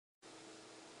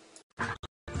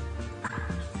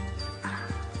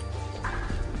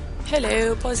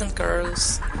Hello, boys and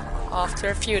girls. After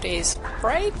a few days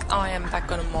break, I am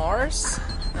back on Mars,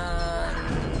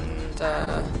 and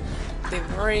the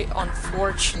very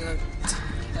unfortunate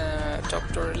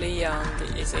Dr. Leon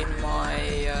is in my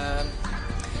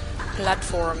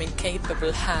platforming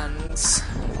capable hands.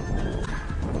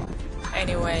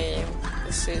 Anyway,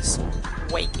 this is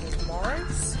Waking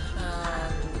Mars,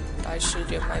 and I should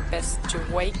do my best to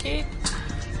wake it.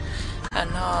 And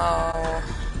now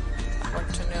I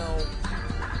want to know,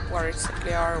 where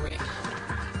exactly are we?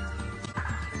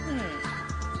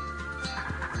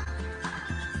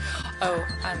 Oh,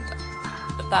 and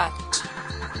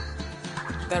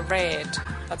the red,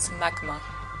 that's magma.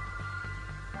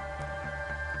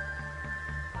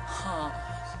 Huh,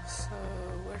 so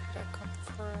where did I come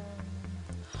from?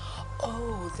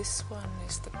 Oh, this one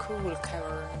is the cool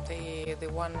cavern, the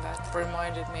one that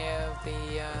reminded me of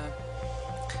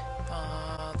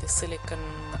the silicon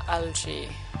algae,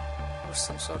 or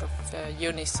some sort of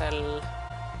unicell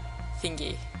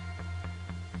thingy.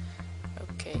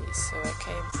 Okay, so I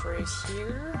came through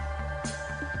here,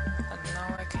 and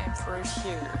now I came through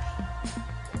here.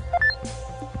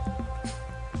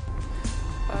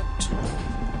 But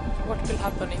what will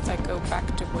happen if I go back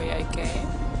the way I came?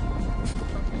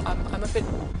 I'm a bit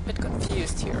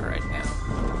confused here right now.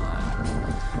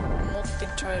 I'm not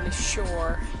entirely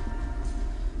sure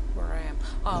where I am.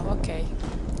 Oh, okay.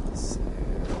 So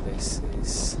this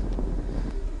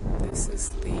is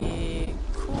the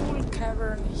cool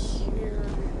cavern here,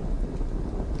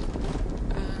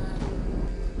 and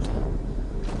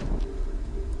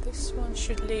this one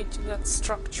should lead to that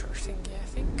structure thingy, I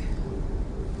think.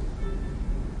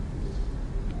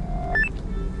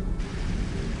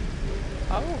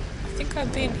 Oh, I think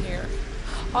I've been here.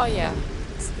 Oh yeah,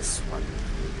 it's this one.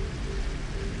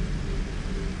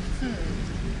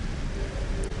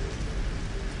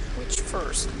 Which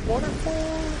first,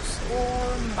 waterfalls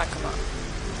or magma?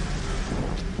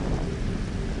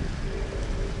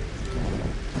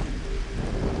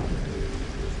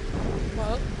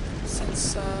 Well,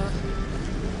 since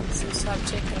I've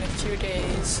taken a few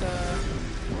days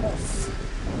off,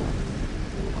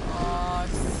 I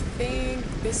think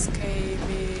this cave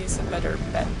is a better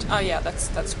bet. Oh yeah,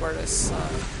 that's where this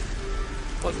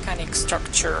volcanic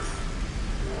structure,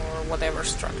 or whatever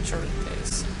structure it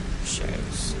is,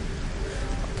 shows.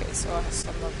 Okay, so I have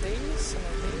some of these,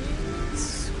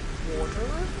 water,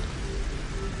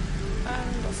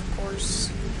 and of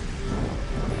course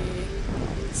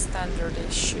the standard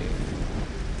issue.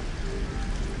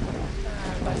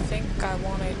 And I think I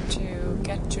wanted to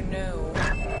get to know...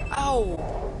 Ow!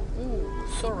 Ooh,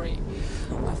 sorry.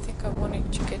 I think I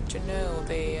wanted to get to know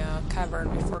the cavern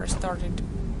before I started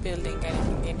building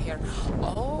anything in here.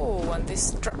 Oh, and this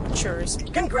structure is...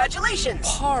 Congratulations!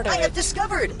 Part of I have it.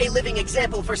 discovered a living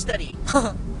example for study.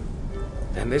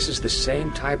 And this is the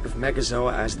same type of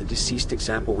megazoa as the deceased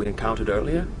example we encountered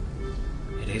earlier?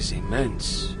 It is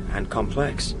immense and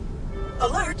complex.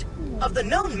 Alert! Of the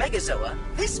known megazoa,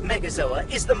 this megazoa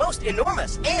is the most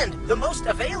enormous and the most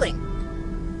availing.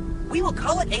 We will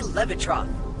call it a levitroph.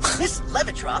 This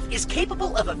levitroph is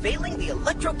capable of availing the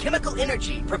electrochemical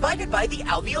energy provided by the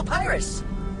alveopyrus.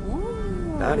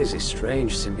 That is a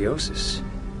strange symbiosis.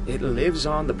 It lives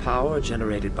on the power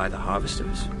generated by the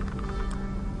harvesters.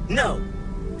 No,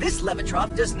 this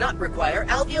levitroph does not require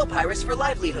alveopyrus for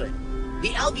livelihood.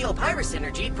 The alveopyrus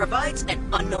energy provides an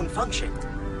unknown function.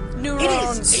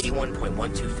 Neurons. It is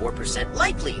 81.124%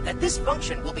 likely that this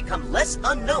function will become less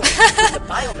unknown when the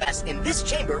biomass in this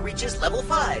chamber reaches level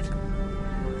 5.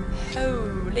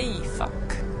 Holy fuck.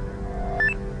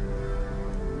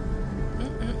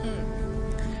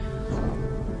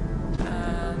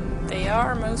 They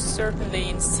are most certainly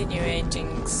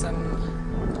insinuating some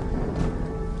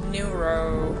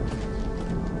neuro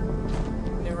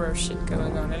shit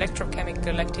going on.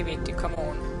 Electrochemical activity, come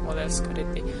on. What else could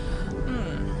it be?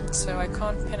 So I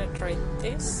can't penetrate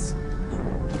this.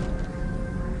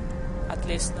 At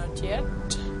least not yet.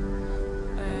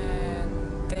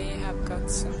 And they have got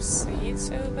some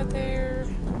seeds over there.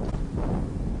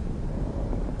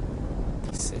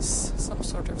 This is some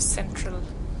sort of central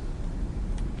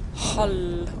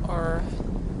hull or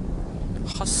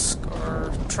husk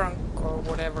or trunk or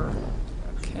whatever.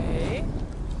 Okay.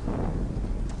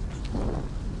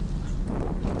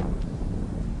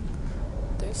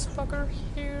 This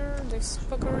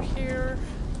bugger here.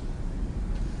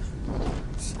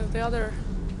 So the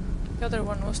other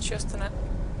one was just an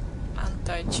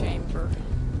anti-chamber.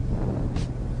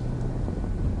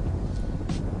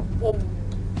 Whoa,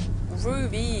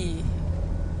 groovy.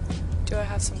 Do I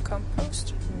have some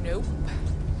compost? Nope.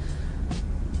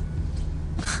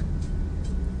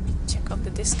 the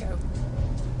disco.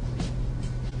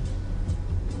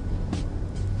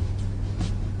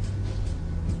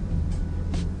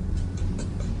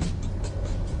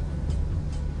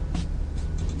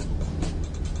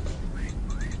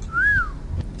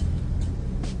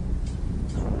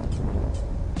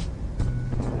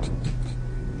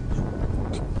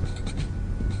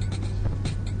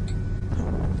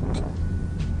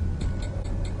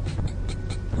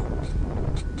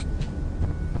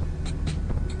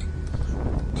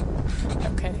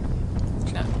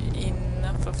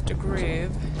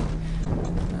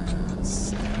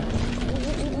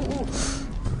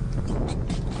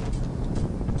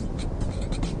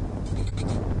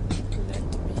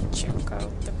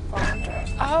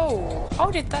 How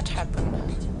did that happen?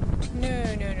 No.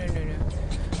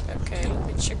 Okay, let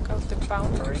me check out the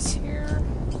boundaries here.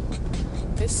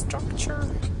 This structure.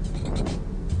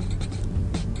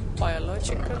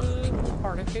 Biological,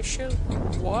 artificial,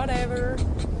 whatever.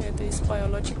 It is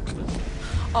biological.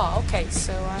 Ah, okay,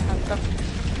 so I have got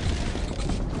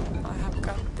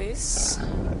this.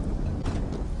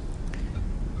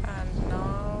 And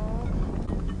now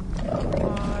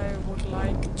I would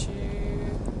like to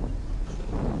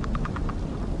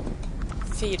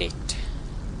feed it.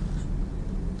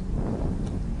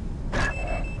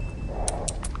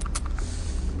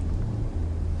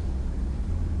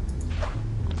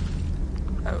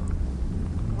 Oh,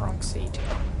 wrong seed.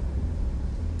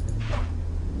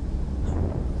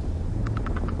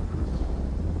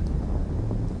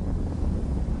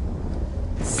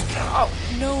 Oh,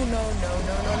 no.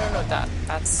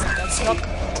 That's not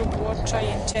what I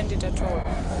intended at all.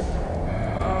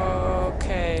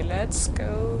 Okay, let's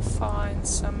go find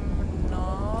some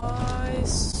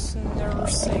nice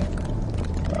nursing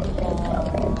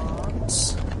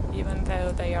plants, even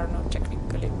though they are not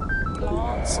technically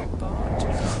plants, but...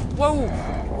 Whoa!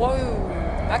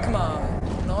 Magma!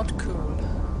 Not cool.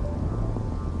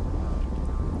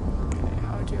 Okay,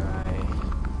 how do I...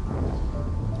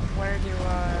 Where do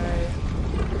I...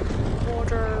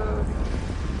 Water...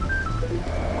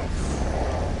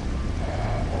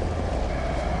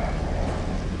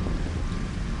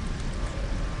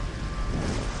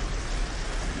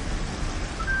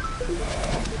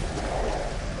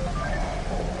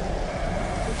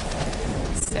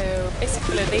 So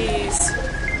basically these...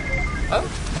 Oh?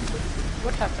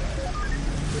 What happened?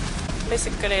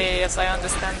 Basically, as I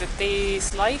understand it,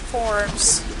 these life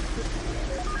forms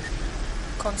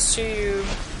consume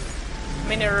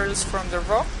minerals from the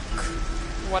rock,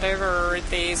 whatever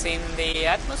it is in the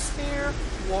atmosphere,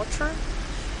 water,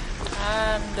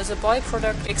 and as a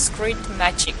byproduct excrete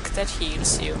magic that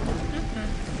heals you.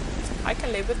 I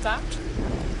can live with that.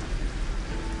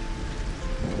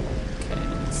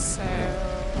 Okay, so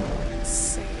let's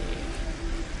see.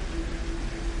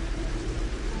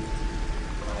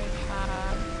 I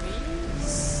have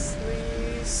these,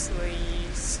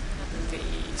 and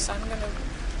these. I'm gonna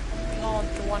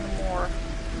plant one more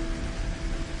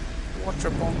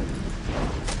water bomb.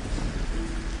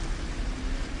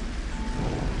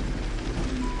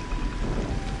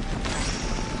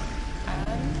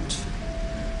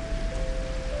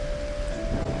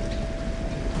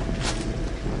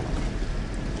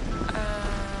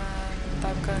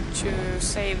 To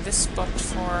save this spot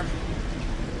for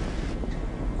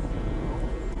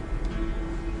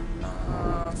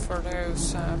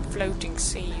those floating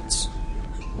seeds.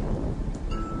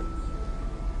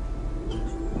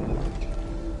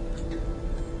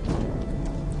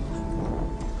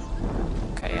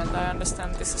 Okay, and I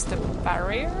understand this is the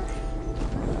barrier.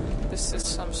 This is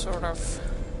some sort of,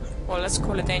 well, let's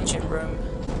call it engine room.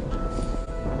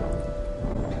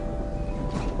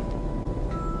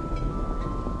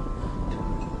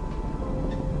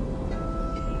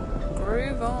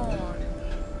 Groove on.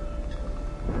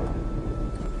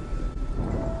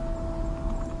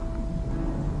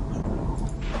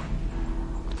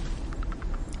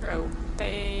 Oh,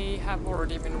 they have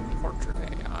already been watered,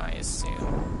 I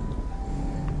assume.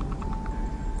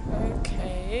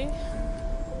 Okay.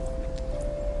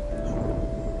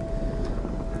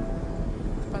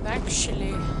 But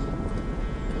actually,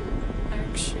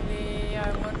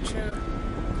 I want to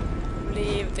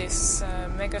leave this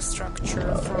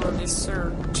megastructure for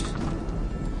dessert.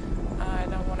 I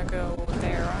don't want to go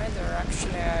there either.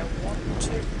 Actually, I want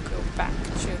to go back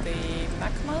to the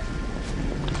magma.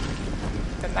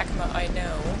 The magma I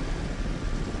know.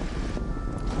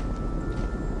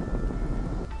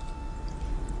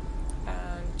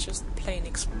 And just plain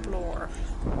explore.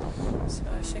 So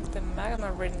I think the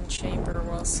magma-ridden chamber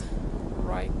was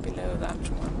right below that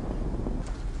one.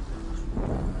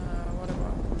 What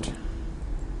about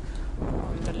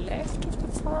on the left of the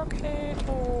frog head?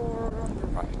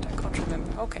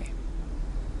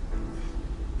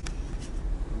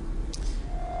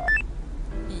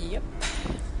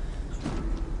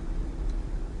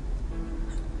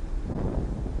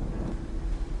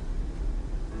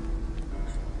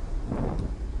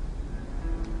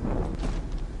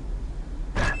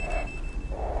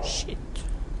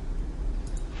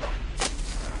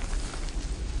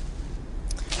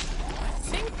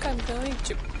 I'm going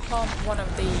to plant one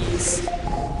of these,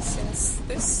 since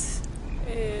this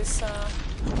is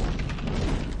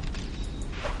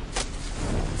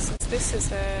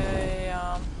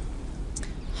a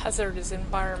hazardous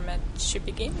environment to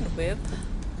begin with.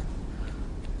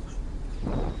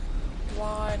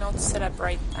 Why not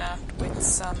celebrate that with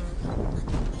some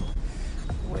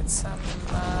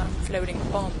floating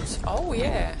bombs? Oh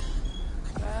yeah,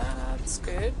 that's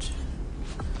good.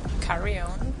 Carry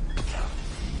on.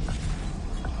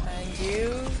 And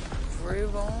you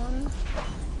groove on.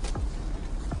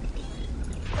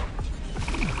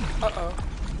 Uh-oh.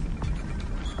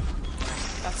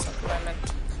 That's not what I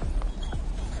meant.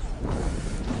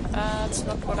 That's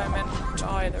not what I meant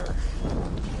either.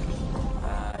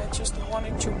 I just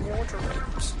wanted to water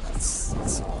it.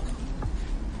 That's all.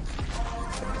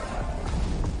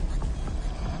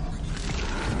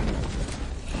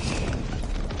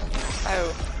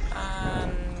 Oh,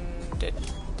 and it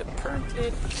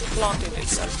apparently planted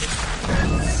itself.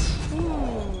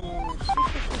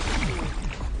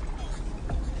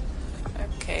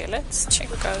 Okay, let's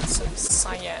check out some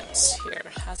science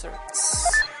here.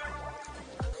 Hazards.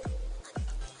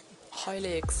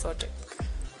 Highly exotic.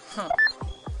 Huh.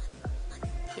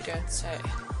 You don't say.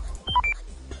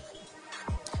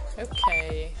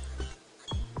 Okay.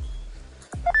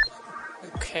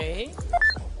 Okay.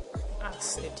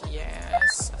 Acid,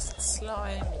 yes. Acid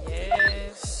slime,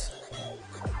 yes.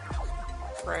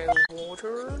 Brown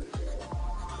water.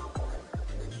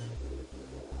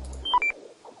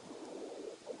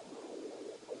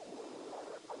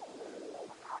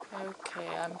 Okay,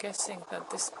 I'm guessing that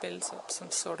this builds up some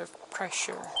sort of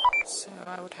pressure, so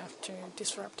I would have to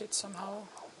disrupt it somehow,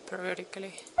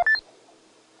 periodically.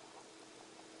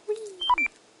 Whee!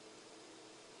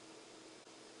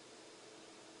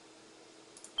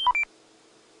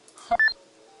 Huh.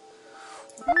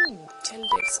 Ooh,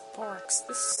 Telltale Sparks.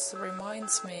 This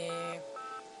reminds me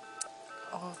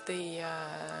of the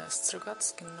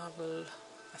Strugatsky novel.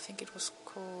 I think it was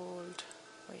called...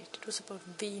 Wait, it was about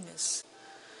Venus.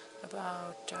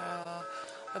 About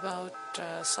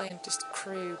scientist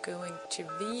crew going to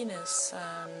Venus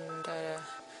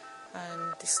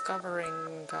and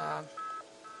discovering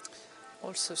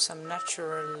also some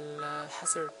natural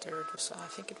hazard there. It was, I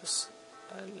think it was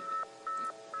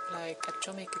like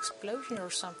atomic explosion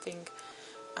or something,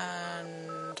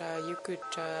 and you could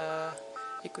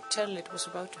tell it was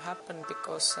about to happen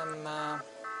because some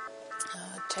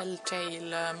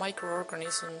telltale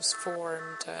microorganisms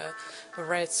formed a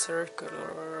red circle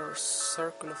or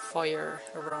circle of fire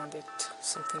around it,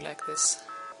 something like this.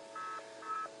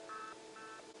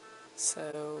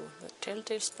 So, the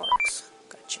Telltale Sparks,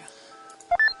 gotcha.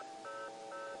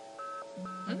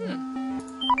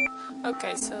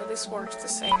 Okay, so this works the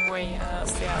same way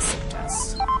as the acid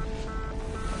test.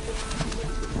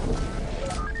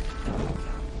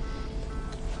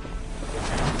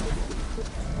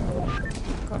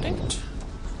 Got it.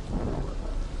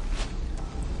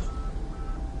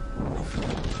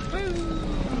 Woo.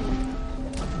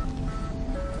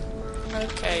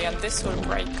 Okay, and this will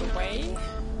break away,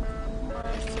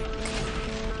 I think.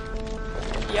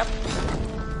 Yep.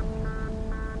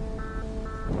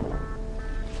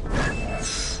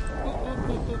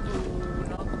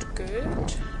 Not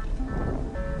good.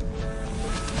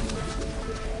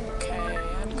 Okay,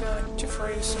 I'm going to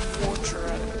throw some water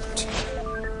at it.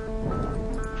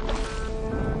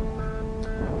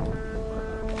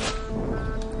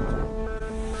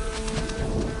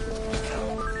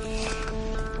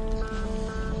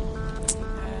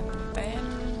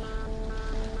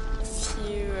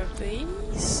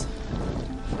 These.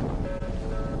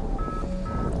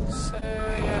 So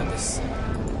yeah, this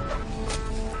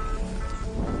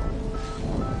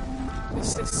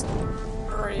is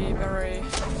very, very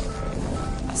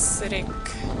acidic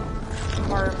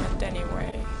environment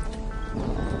anyway.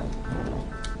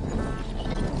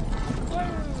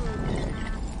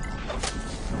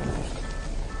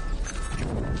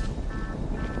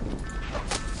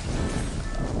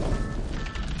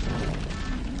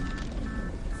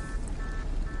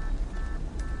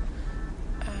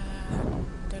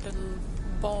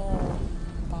 Bomb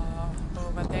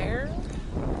over there.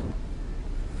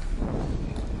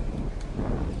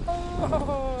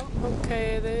 Oh,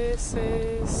 okay, this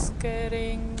is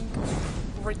getting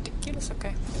ridiculous.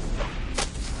 Okay,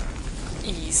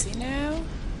 easy now.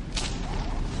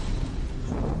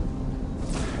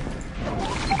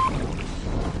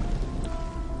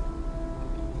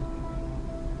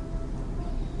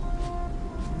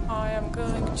 I am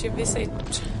going to visit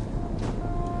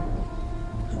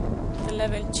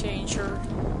level changer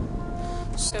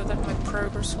so that my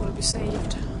progress will be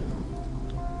saved.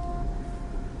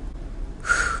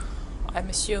 I'm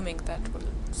assuming that will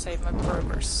save my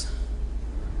progress.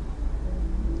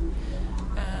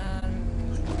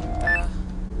 And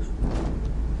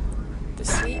the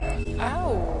seed.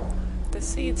 Oh, the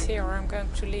seeds here. I'm going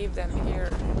to leave them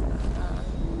here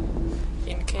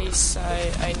in case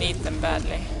I need them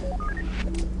badly.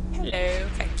 Hello,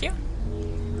 thank you.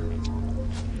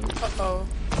 Uh-oh.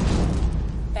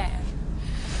 Bam.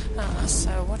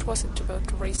 So what was it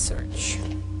about research?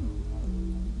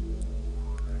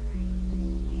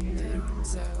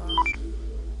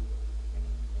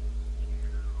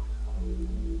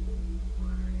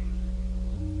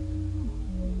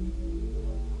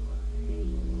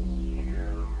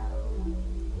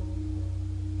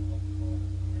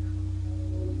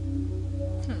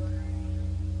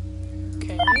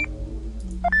 Okay.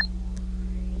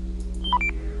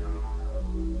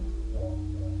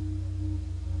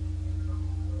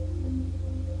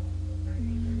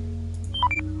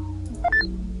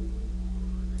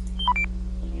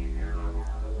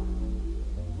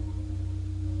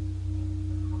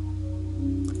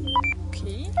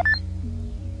 Okay.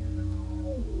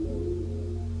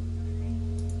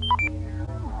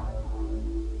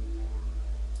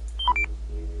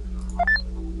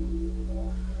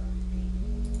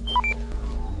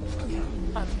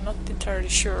 I'm not entirely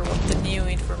sure what the new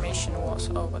information was.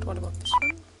 Oh, but what about this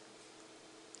one?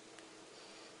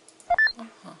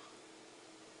 Uh-huh.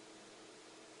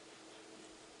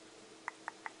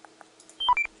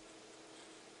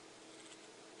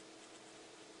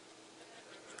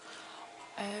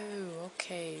 Oh,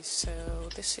 okay, so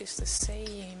this is the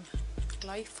same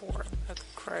life form that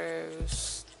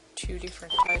grows two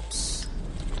different types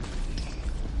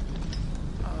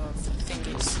of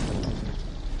thingies.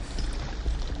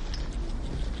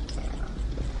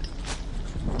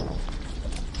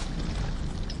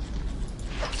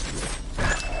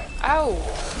 Ow!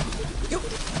 You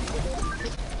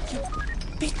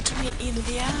bit me in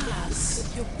the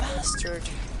ass, you bastard!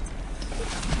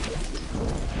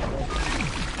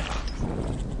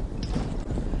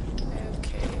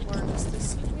 Okay, where does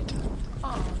this lead?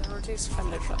 Oh, there it is,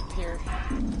 feathers up here.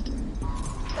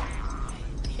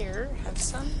 Here, have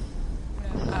some.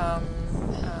 No,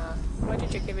 why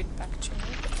did you give it back to me?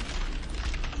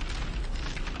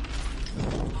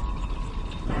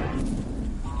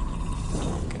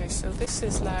 Okay, so this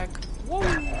is like, whoa!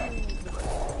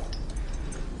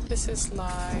 This is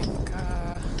like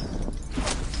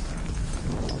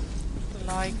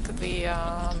the,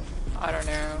 I don't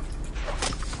know.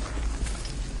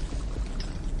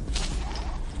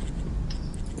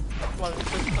 Well,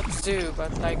 not zoo,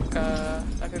 but like a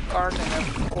garden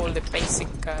of all the basic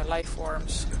life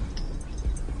forms.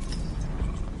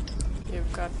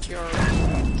 You've got your...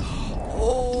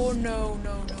 Oh, no.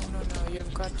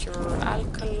 You've got your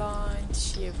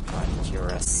alkalines, you've got your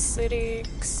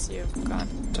acidics, you've got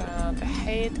the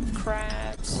head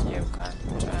crabs, you've got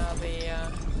the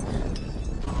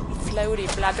floaty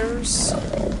bladders,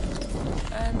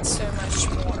 and so much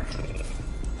more.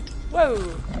 Whoa!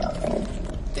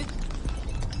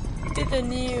 Did a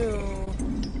new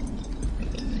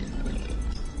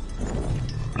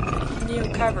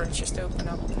cavern just open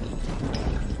up?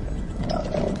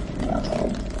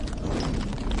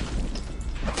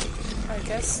 I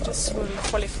guess this will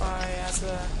qualify as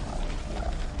a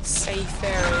safe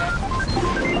area.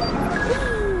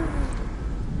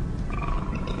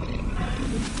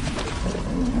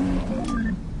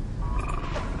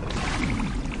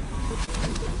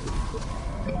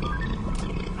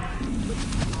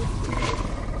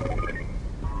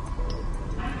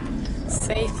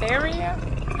 Safe area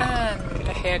and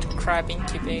a head crab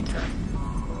incubator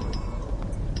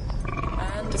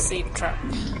and a seed trap.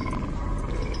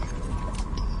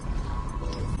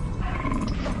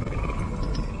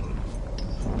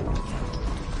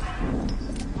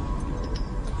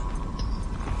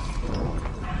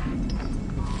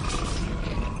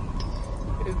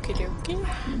 Okie dokie.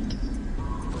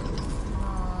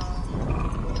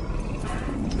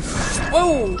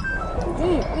 Whoa!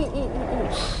 Ooh.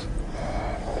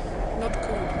 Not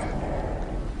cool.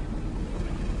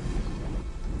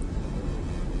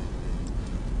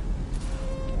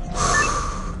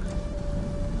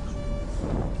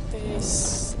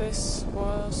 This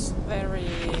was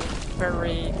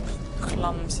very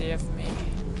clumsy of me.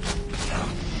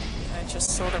 I just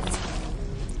sort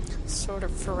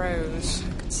of froze,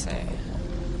 I could say.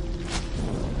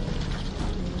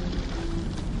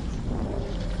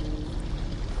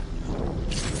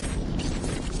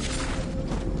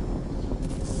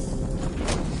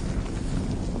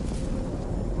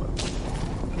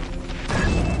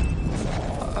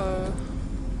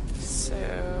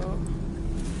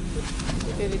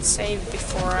 Did it save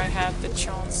before I had the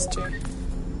chance to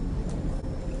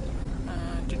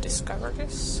discover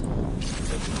this?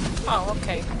 Oh,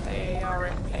 okay, they are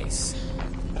in place.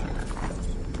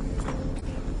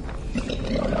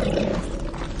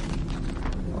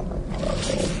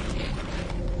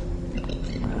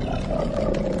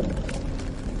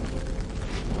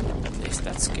 At least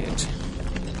that's good.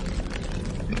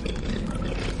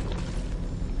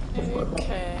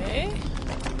 Okay.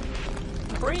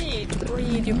 Breed,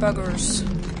 you buggers.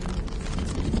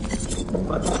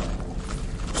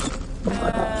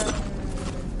 And,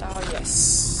 oh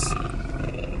yes.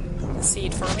 A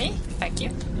seed for me, thank you.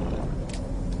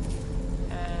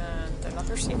 And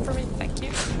another seed for me, thank you.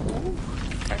 Ooh,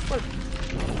 careful.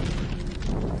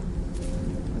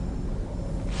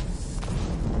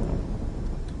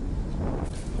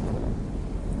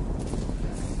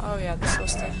 Oh yeah, this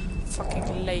was the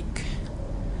fucking lake.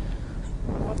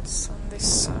 What's on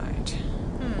this side?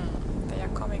 They are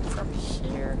coming from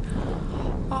here.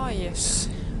 Ah, yes.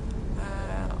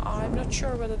 I'm not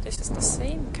sure whether this is the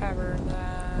same cavern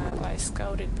that I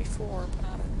scouted before,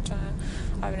 but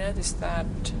I've noticed that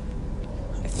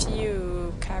a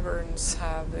few caverns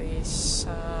have this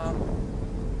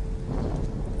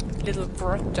little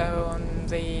grotto on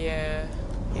the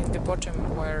in the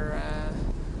bottom where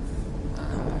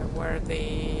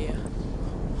the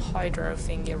hydro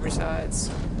thingy resides.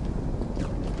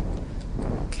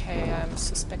 Okay, I'm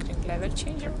suspecting level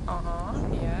changer.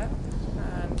 Yeah.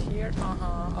 And here,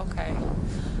 okay.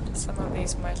 Some of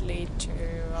these might lead to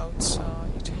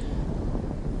outside.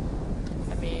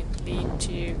 I mean, lead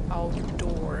to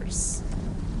outdoors.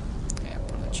 Yeah,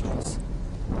 apologies.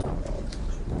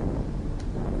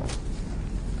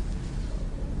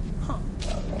 Huh.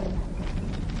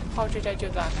 How did I do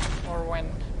that? Or when?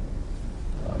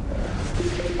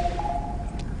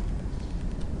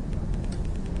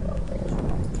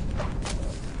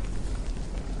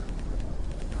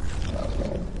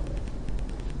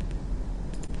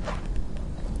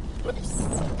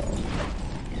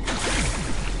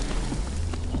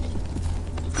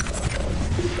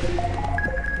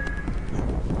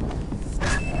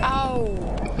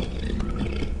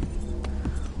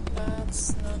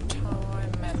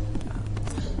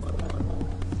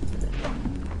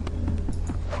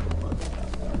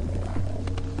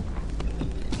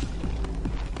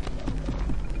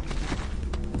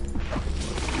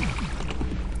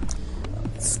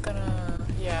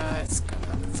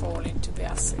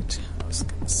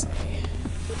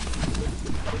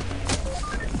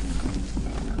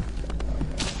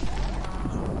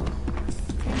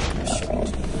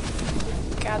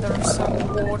 Gather some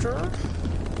water.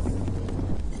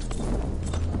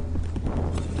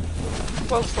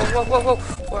 Whoa, whoa, whoa, whoa, whoa,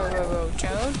 whoa, whoa, whoa,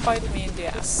 don't bite me in the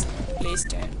ass. Please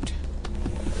don't.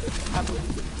 I would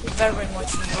very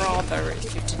much rather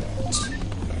if you didn't.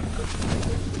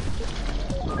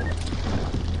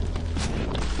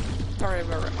 Very,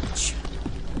 very much.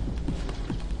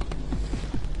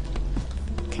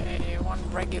 Okay, one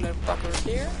regular bugger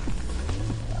here.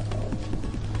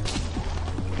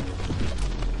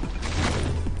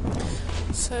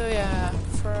 So yeah,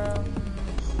 from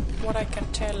what I can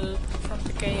tell from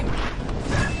the game...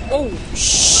 Oh,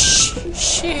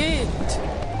 shit!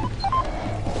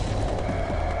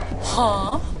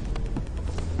 Huh?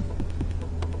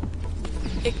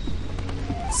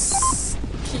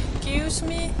 Excuse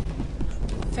me?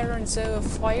 Ferenzo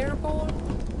fireball?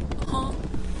 Huh?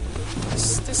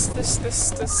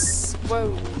 This...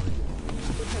 Whoa.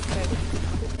 Okay.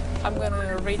 I'm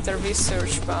gonna read the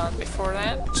research, but before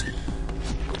that...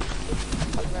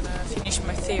 finish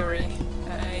my theory.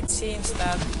 It seems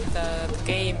that the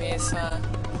game is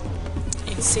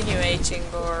insinuating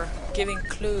or giving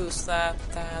clues that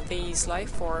these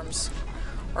life forms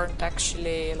aren't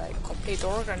actually like complete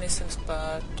organisms,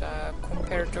 but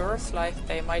compared to Earth life,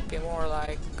 they might be more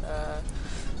like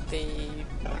the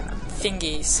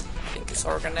thingies, I think it's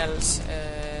organelles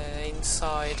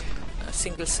inside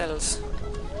single cells,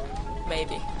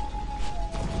 maybe.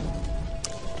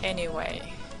 Anyway.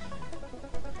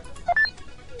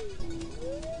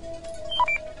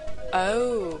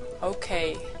 Oh,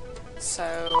 okay. So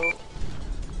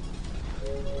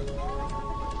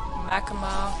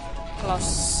magma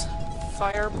plus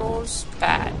fireballs,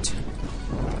 bad.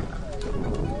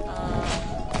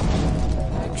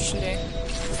 Actually,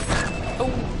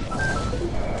 oh,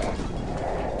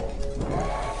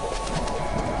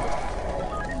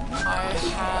 I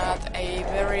had a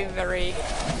very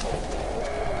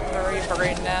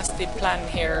nasty plan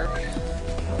here.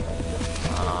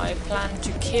 I plan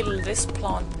to kill this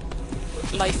plant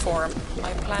life form.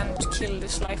 I plan to kill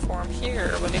this life form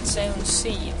here with its own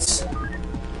seeds.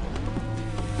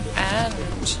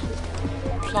 and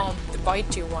plant the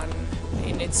bitey one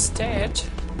in its stead,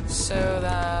 so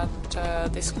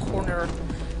that this corner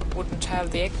wouldn't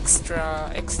have the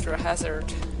extra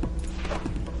hazard.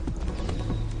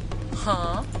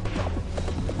 Huh?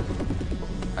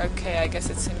 Okay, I guess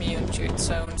it's immune to its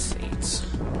own seeds.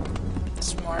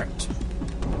 Smart.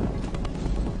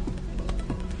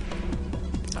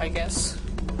 I guess.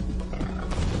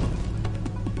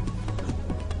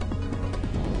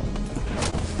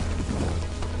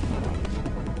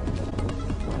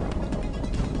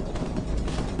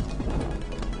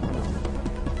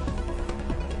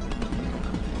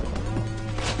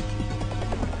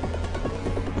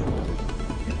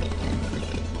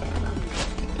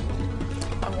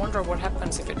 What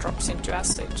happens if it drops into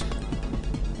acid?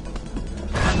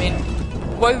 I mean,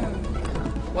 whoa!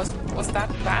 Was that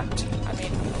bad? I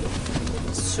mean,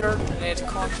 certainly it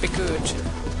can't be good.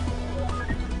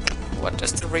 What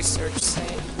does the research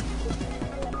say?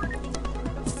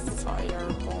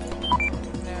 Fireball.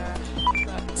 No,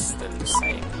 that's still the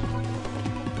same.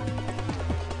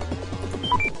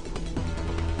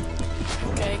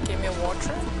 Okay, give me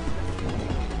water.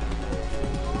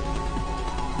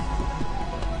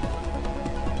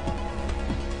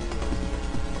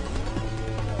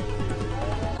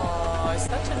 Is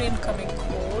that an incoming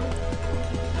call?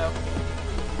 No.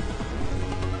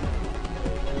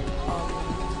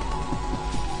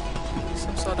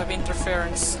 Some sort of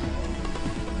interference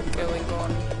going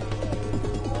on.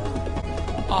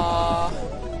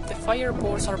 The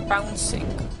fireballs are bouncing.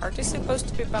 Are they supposed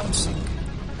to be bouncing?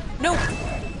 No!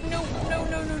 No, no,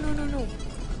 no, no, no, no, no.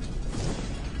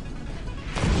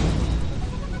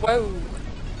 Whoa.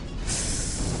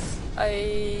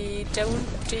 I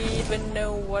don't even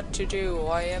know what to do.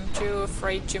 I am too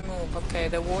afraid to move. Okay,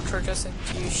 the water doesn't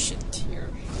do shit here.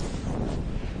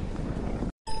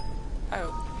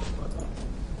 Oh.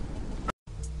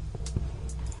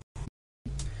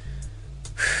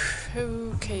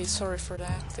 Okay, sorry for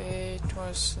that. It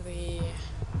was the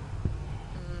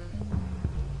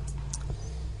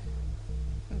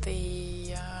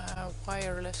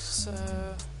wireless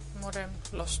modem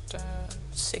lost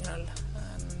signal,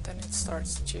 and then it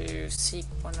starts to seek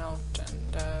one out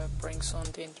and brings on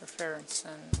the interference,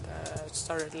 and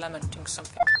started lamenting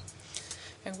something.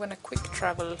 I'm gonna quick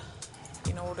travel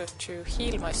in order to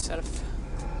heal myself.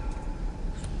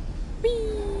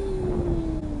 Whee!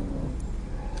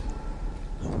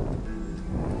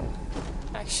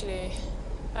 Actually,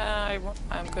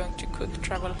 I'm going to quick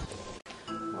travel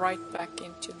right back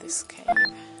into this cave.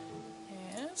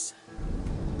 Yes.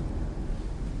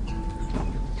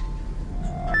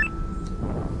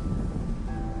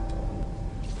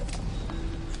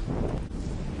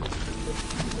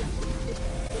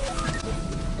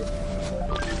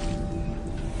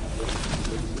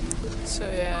 So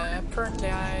yeah, apparently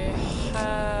I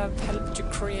have helped to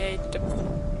create a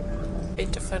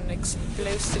bit of an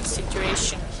explosive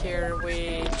situation here,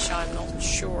 which I'm not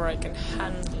sure I can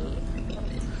handle,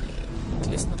 at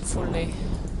least not fully.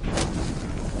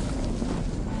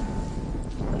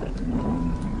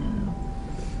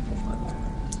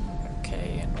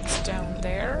 Okay, and what's down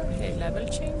there? A level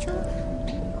changer?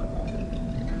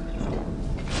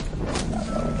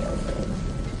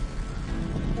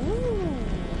 Ooh,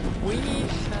 we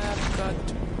have got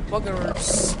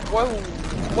buggers. Whoa,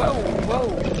 whoa, whoa.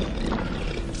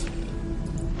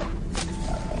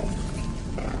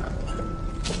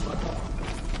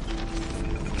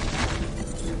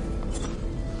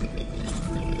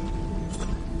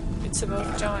 It's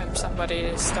about time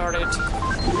somebody started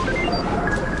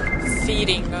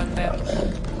feeding on them.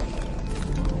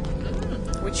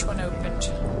 Which one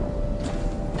opened?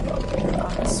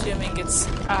 I'm assuming it's...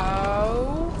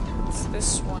 Oh, it's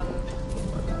this one.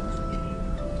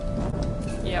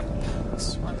 Yep,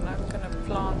 this one. I'm gonna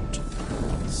plant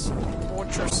some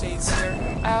water seeds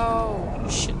here. Oh,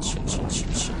 shit, shit, shit,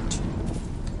 shit, shit.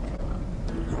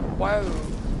 Whoa.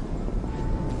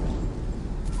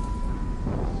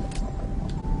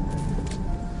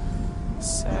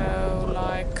 So,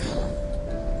 like...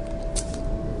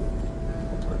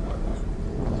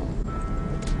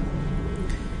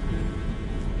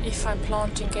 if I'm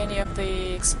planting any of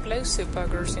the explosive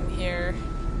buggers in here,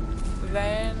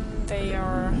 then they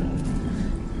are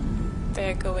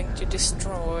going to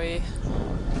destroy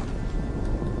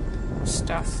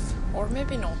stuff, or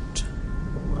maybe not.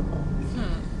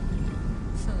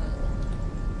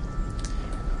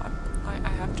 I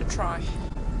have to try.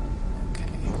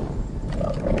 Okay.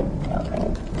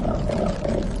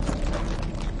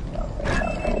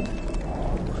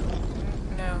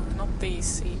 No, not these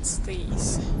seeds,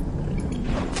 these.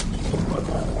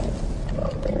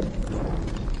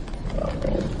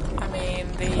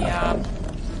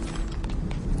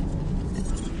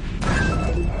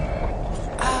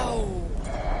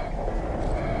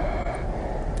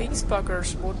 these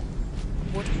buggers would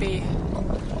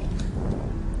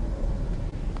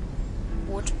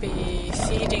be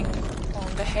feeding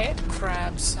on the head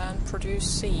crabs and produce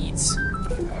seeds.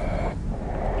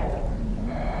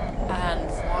 And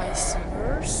vice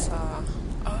versa.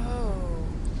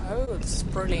 Oh, this is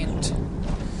brilliant.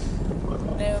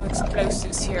 No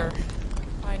explosives here.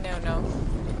 I know now.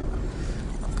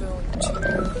 I'm going to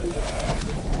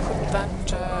put that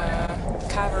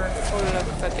cavern full of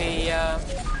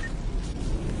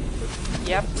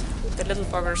yep, the little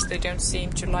buggers. They don't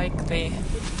seem to like the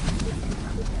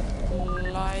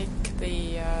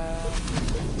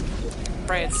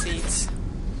bread seeds.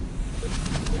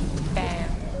 Bam.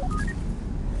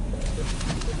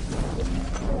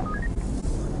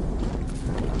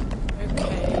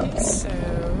 Okay, so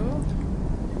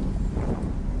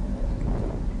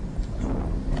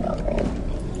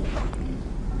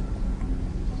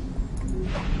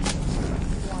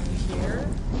one here,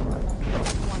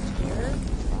 one here.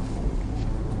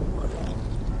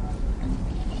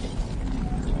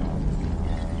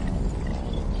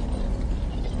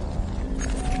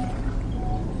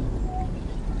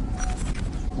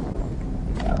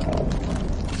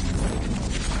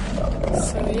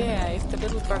 So yeah, if the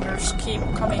little buggers keep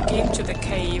coming into the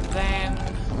cave, then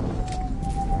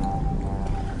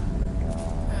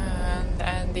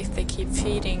and if they keep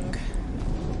feeding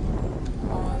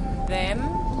on them,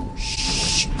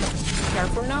 shh,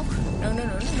 careful now. No.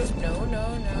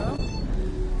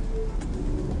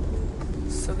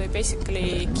 So they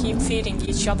basically keep feeding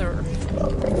each other.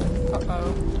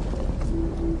 Uh-oh.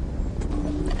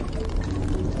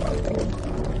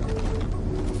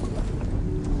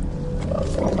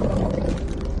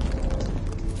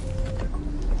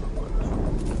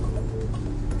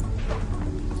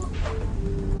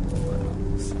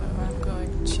 So I'm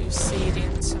going to seed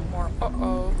in some more.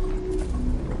 Uh-oh.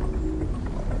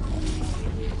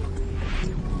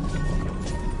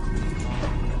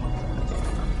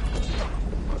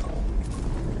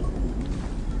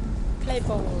 Play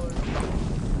ball.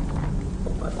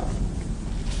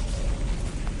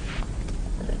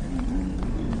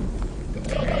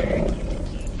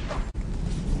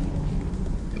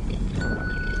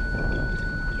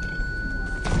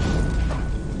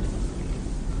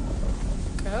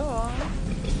 Go on.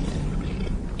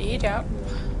 Eat up.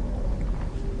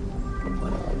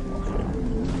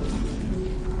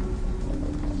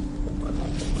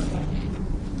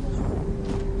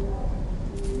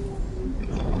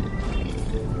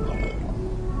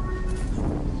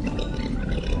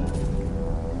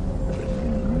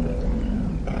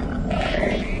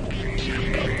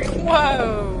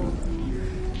 Whoa!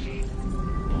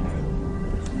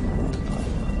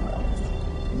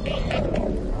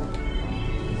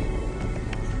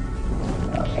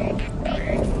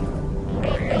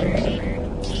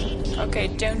 Okay,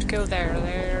 don't go there.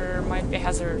 There might be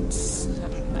hazards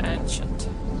and shit.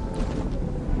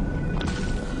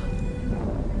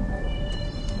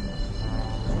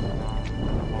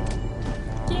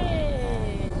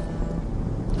 Yay!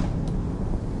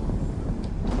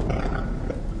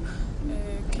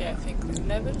 Okay, I think the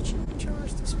level changer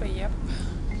is this way. Yep.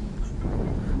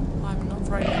 I'm not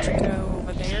ready to go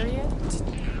over there yet.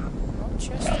 Not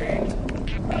just yet.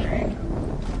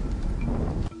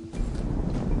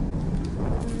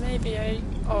 Maybe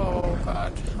oh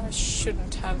god, I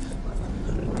shouldn't have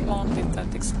planted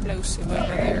that explosive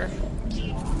over there.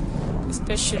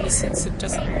 Especially since it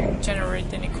doesn't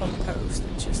generate any compost,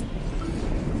 it just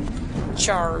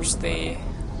chars the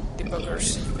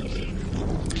boogers.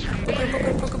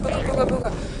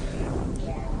 Booger.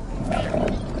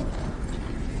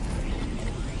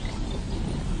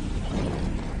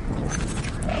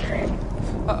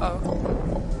 Uh-oh.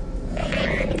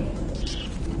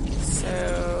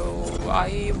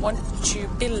 I want to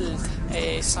build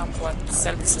a somewhat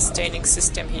self-sustaining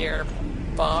system here,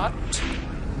 but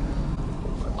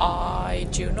I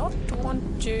do not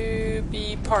want to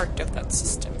be part of that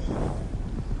system.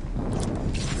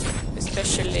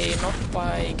 Especially not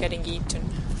by getting eaten.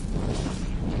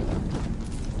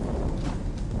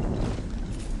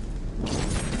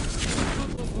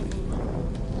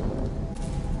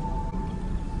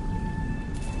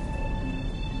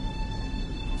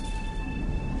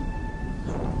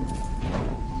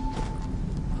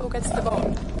 Who gets the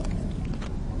ball?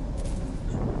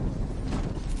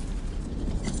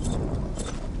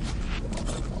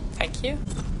 Thank you.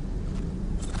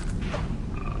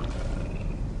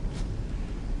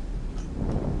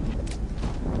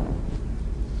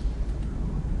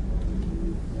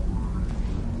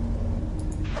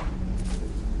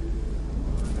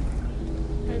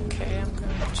 Okay, I'm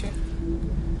going to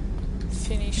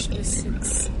finish this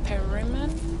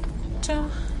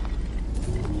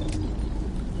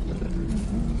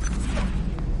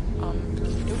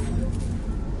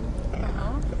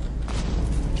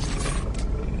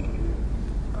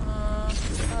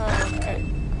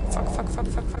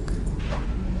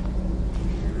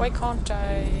Why can't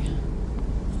I?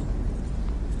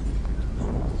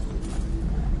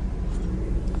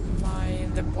 Am I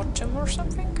in the bottom or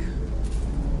something?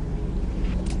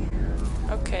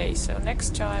 Okay, so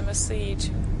next time a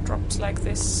seed drops like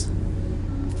this,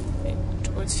 it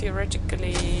would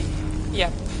theoretically...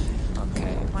 Yep.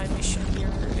 Okay, my mission here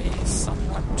is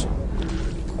somewhat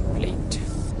complete.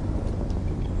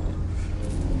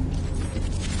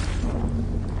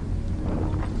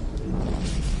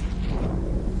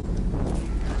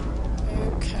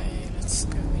 Okay, let's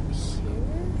go in here.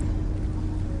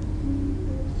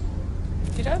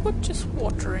 Did I put just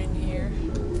water in here?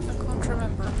 I can't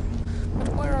remember. But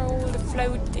where are all the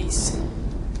floaties?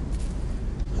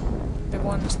 The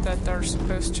ones that are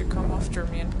supposed to come after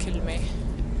me and kill me.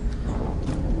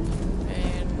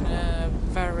 In a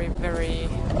very, very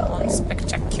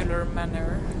unspectacular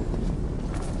manner.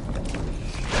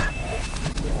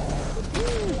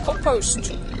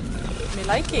 Compost! Me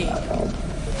likey!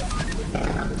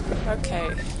 Okay,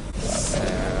 so...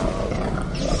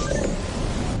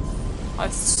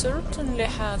 I've certainly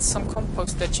had some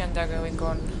compost agenda going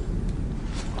on.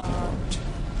 And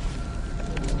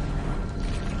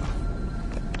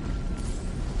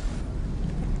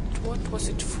what was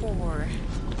it for?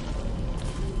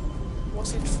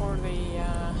 Was it for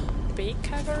the bee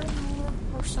cavern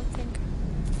or something?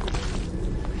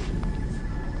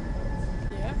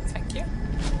 Yeah, thank you.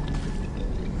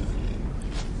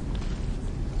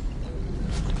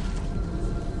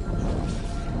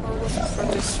 Or was it for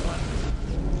this one?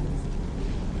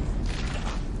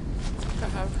 I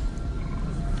have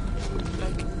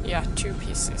like, yeah, 2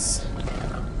 pieces.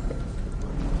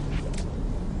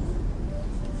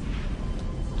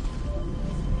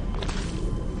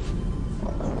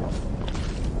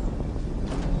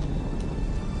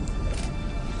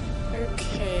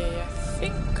 Okay, I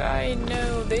think I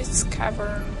know this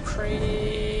cavern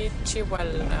pretty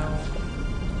well now.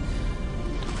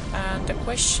 And the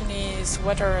question is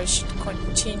whether I should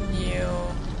continue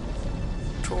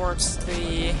towards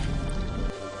the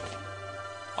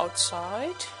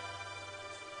outside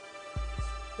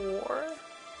or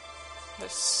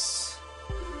this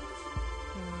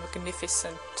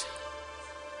magnificent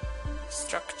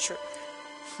structure.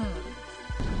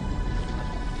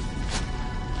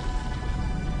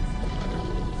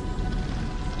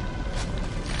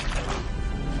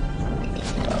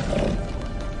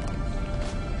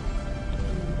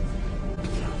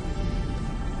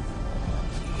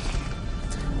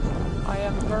 I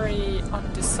am very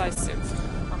undecisive.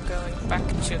 I'm going back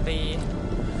to the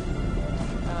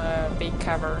big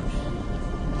cavern.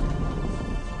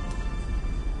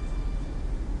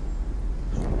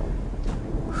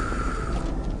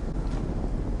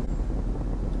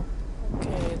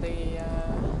 Okay, the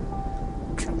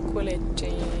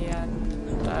tranquility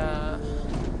and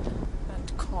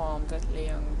calm that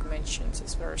Leon mentions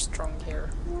is very strong here.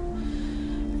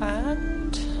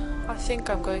 And I think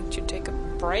I'm going to take a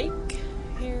break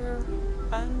here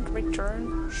and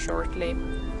return shortly.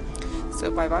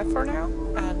 So bye bye for now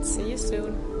and see you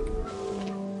soon.